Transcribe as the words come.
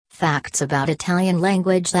facts about Italian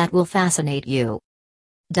language that will fascinate you.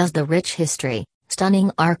 Does the rich history,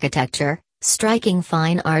 stunning architecture, striking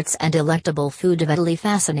fine arts and delectable food of Italy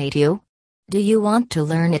fascinate you? Do you want to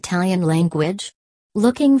learn Italian language?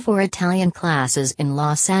 Looking for Italian classes in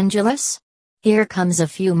Los Angeles? Here comes a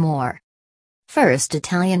few more. First,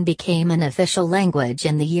 Italian became an official language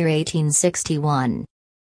in the year 1861.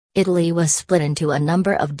 Italy was split into a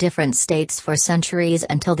number of different states for centuries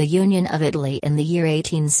until the Union of Italy in the year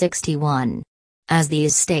 1861. As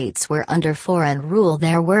these states were under foreign rule,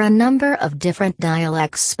 there were a number of different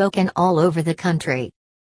dialects spoken all over the country.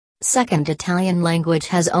 Second, Italian language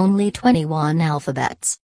has only 21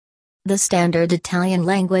 alphabets. The standard Italian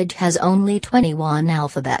language has only 21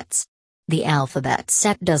 alphabets. The alphabet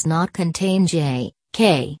set does not contain J,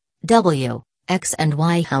 K, W, X and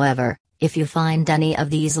Y. However, if you find any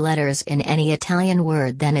of these letters in any Italian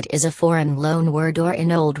word, then it is a foreign loan word or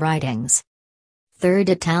in old writings. Third,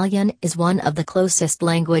 Italian is one of the closest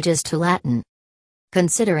languages to Latin.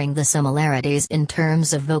 Considering the similarities in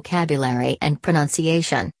terms of vocabulary and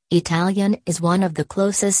pronunciation, Italian is one of the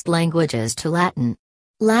closest languages to Latin.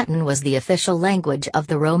 Latin was the official language of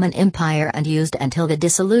the Roman Empire and used until the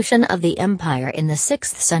dissolution of the empire in the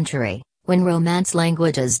 6th century, when Romance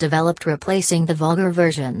languages developed, replacing the vulgar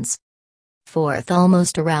versions. Fourth,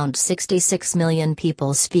 almost around 66 million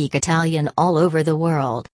people speak Italian all over the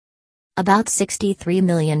world. About 63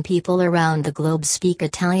 million people around the globe speak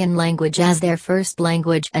Italian language as their first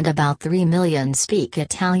language, and about 3 million speak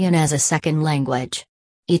Italian as a second language.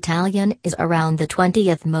 Italian is around the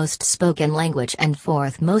 20th most spoken language and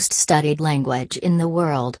 4th most studied language in the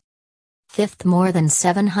world. Fifth, more than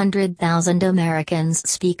 700,000 Americans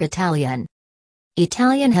speak Italian.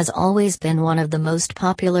 Italian has always been one of the most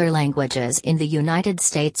popular languages in the United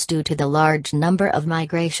States due to the large number of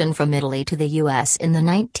migration from Italy to the U.S. in the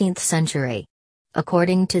 19th century.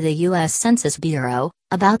 According to the U.S. Census Bureau,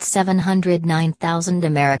 about 709,000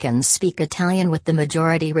 Americans speak Italian, with the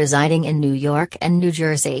majority residing in New York and New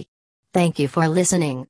Jersey. Thank you for listening.